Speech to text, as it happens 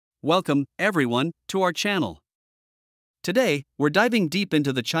Welcome, everyone, to our channel. Today, we're diving deep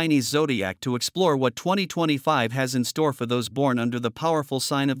into the Chinese Zodiac to explore what 2025 has in store for those born under the powerful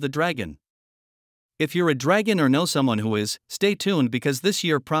sign of the dragon. If you're a dragon or know someone who is, stay tuned because this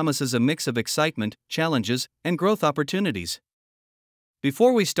year promises a mix of excitement, challenges, and growth opportunities.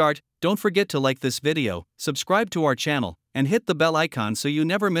 Before we start, don't forget to like this video, subscribe to our channel, and hit the bell icon so you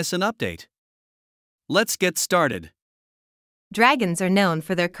never miss an update. Let's get started. Dragons are known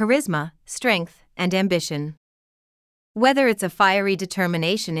for their charisma, strength, and ambition. Whether it's a fiery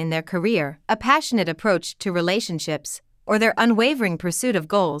determination in their career, a passionate approach to relationships, or their unwavering pursuit of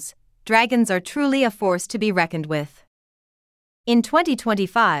goals, dragons are truly a force to be reckoned with. In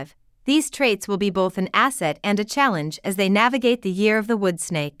 2025, these traits will be both an asset and a challenge as they navigate the year of the wood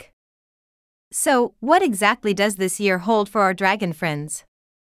snake. So, what exactly does this year hold for our dragon friends?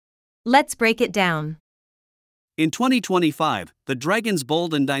 Let's break it down. In 2025, the dragon's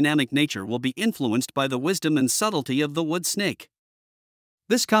bold and dynamic nature will be influenced by the wisdom and subtlety of the wood snake.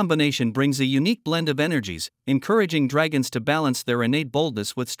 This combination brings a unique blend of energies, encouraging dragons to balance their innate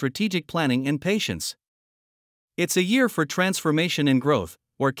boldness with strategic planning and patience. It's a year for transformation and growth,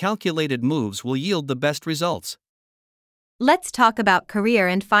 where calculated moves will yield the best results. Let's talk about career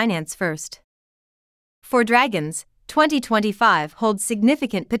and finance first. For dragons, 2025 holds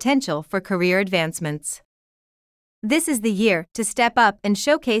significant potential for career advancements. This is the year to step up and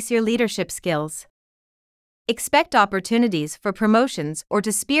showcase your leadership skills. Expect opportunities for promotions or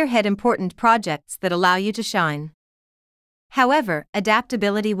to spearhead important projects that allow you to shine. However,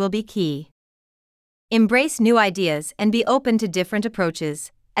 adaptability will be key. Embrace new ideas and be open to different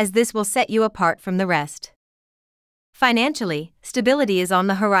approaches, as this will set you apart from the rest. Financially, stability is on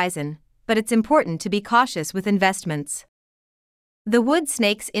the horizon, but it's important to be cautious with investments. The wood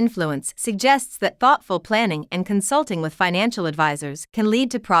snake's influence suggests that thoughtful planning and consulting with financial advisors can lead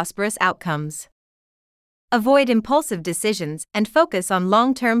to prosperous outcomes. Avoid impulsive decisions and focus on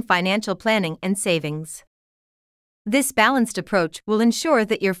long-term financial planning and savings. This balanced approach will ensure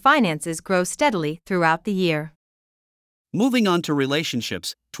that your finances grow steadily throughout the year. Moving on to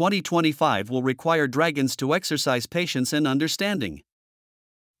relationships, 2025 will require dragons to exercise patience and understanding.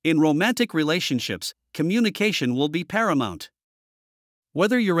 In romantic relationships, communication will be paramount.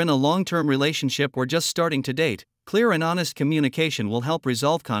 Whether you're in a long-term relationship or just starting to date, clear and honest communication will help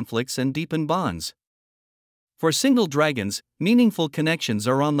resolve conflicts and deepen bonds. For single dragons, meaningful connections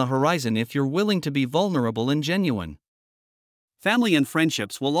are on the horizon if you're willing to be vulnerable and genuine. Family and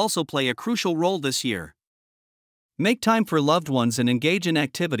friendships will also play a crucial role this year. Make time for loved ones and engage in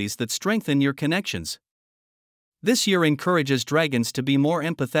activities that strengthen your connections. This year encourages dragons to be more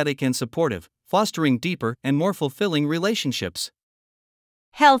empathetic and supportive, fostering deeper and more fulfilling relationships.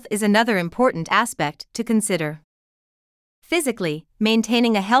 Health is another important aspect to consider. Physically,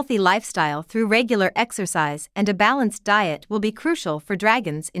 maintaining a healthy lifestyle through regular exercise and a balanced diet will be crucial for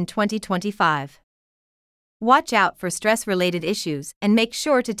dragons in 2025. Watch out for stress-related issues and make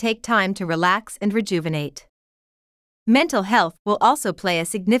sure to take time to relax and rejuvenate. Mental health will also play a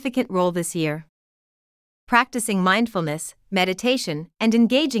significant role this year. Practicing mindfulness, meditation, and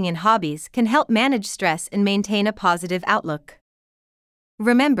engaging in hobbies can help manage stress and maintain a positive outlook.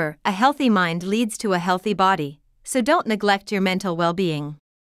 Remember, a healthy mind leads to a healthy body, so don't neglect your mental well-being.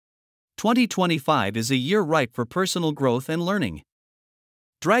 2025 is a year ripe for personal growth and learning.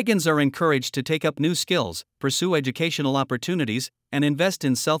 Dragons are encouraged to take up new skills, pursue educational opportunities, and invest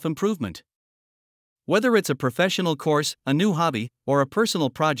in self-improvement. Whether it's a professional course, a new hobby, or a personal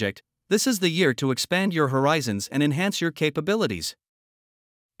project, this is the year to expand your horizons and enhance your capabilities.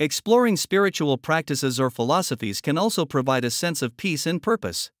 Exploring spiritual practices or philosophies can also provide a sense of peace and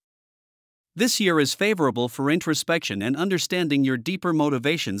purpose. This year is favorable for introspection and understanding your deeper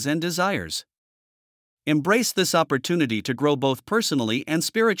motivations and desires. Embrace this opportunity to grow both personally and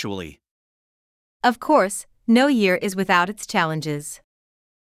spiritually. Of course, no year is without its challenges.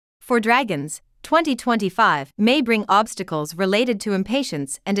 For dragons, 2025 may bring obstacles related to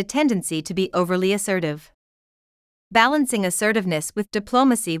impatience and a tendency to be overly assertive. Balancing assertiveness with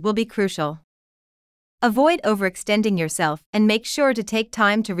diplomacy will be crucial. Avoid overextending yourself and make sure to take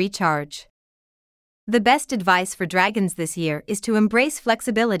time to recharge. The best advice for dragons this year is to embrace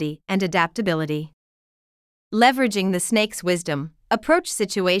flexibility and adaptability. Leveraging the snake's wisdom, approach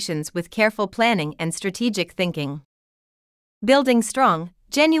situations with careful planning and strategic thinking. Building strong,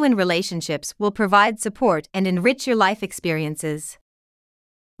 genuine relationships will provide support and enrich your life experiences.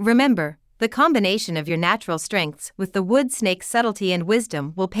 Remember, the combination of your natural strengths with the wood snake's subtlety and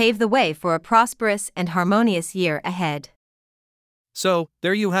wisdom will pave the way for a prosperous and harmonious year ahead. So,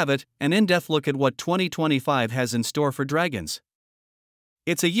 there you have it, an in-depth look at what 2025 has in store for dragons.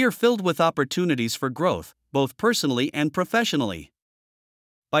 It's a year filled with opportunities for growth, both personally and professionally.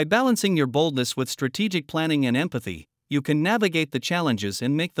 By balancing your boldness with strategic planning and empathy, you can navigate the challenges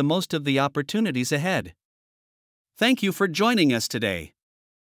and make the most of the opportunities ahead. Thank you for joining us today.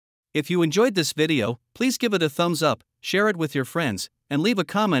 If you enjoyed this video, please give it a thumbs up, share it with your friends, and leave a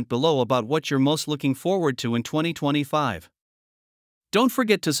comment below about what you're most looking forward to in 2025. Don't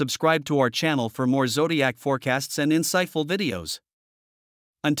forget to subscribe to our channel for more zodiac forecasts and insightful videos.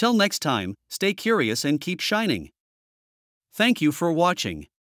 Until next time, stay curious and keep shining. Thank you for watching.